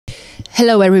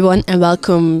Hello everyone and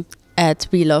welcome at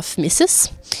We Love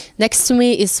Misses. Next to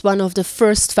me is one of the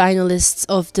first finalists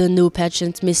of the new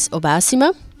pageant, Miss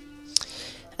Obaasima.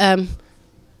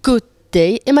 Good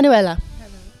day, Emmanuella.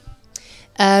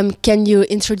 Hello. Can you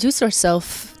introduce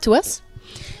yourself to us?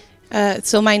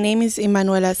 So my name is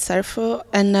Emmanuella Sarfo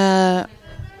and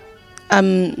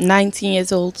I'm 19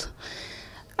 years old.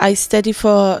 I study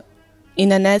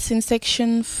in a nursing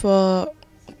section for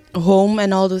home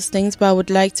and all those things, but I would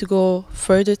like to go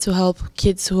further to help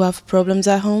kids who have problems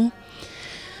at home.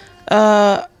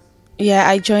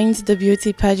 I joined the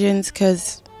beauty pageant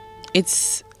because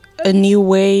it's a new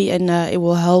way and it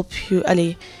will help you.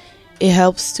 It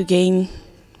helps to gain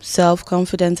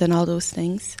self-confidence and all those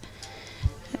things.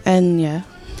 And yeah.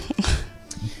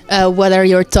 What are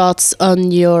your thoughts on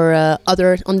the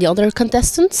other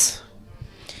contestants?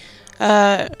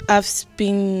 I've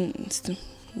been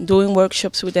doing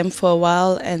workshops with them for a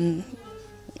while, and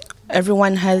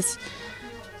everyone has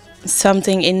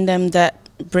something in them that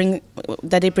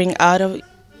they bring out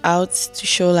to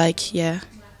show, like, yeah,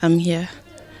 I'm here.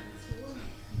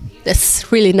 That's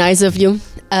really nice of you.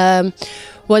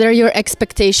 What are your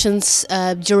expectations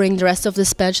during the rest of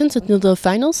this pageant until the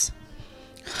finals?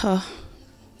 Oh,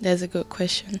 that's a good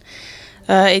question.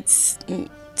 It's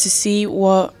to see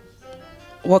what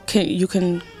you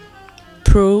can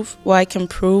prove, what I can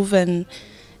prove, and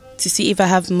to see if I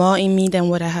have more in me than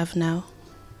what I have now.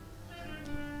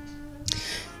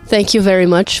 Thank you very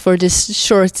much for this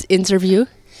short interview,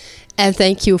 and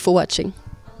thank you for watching.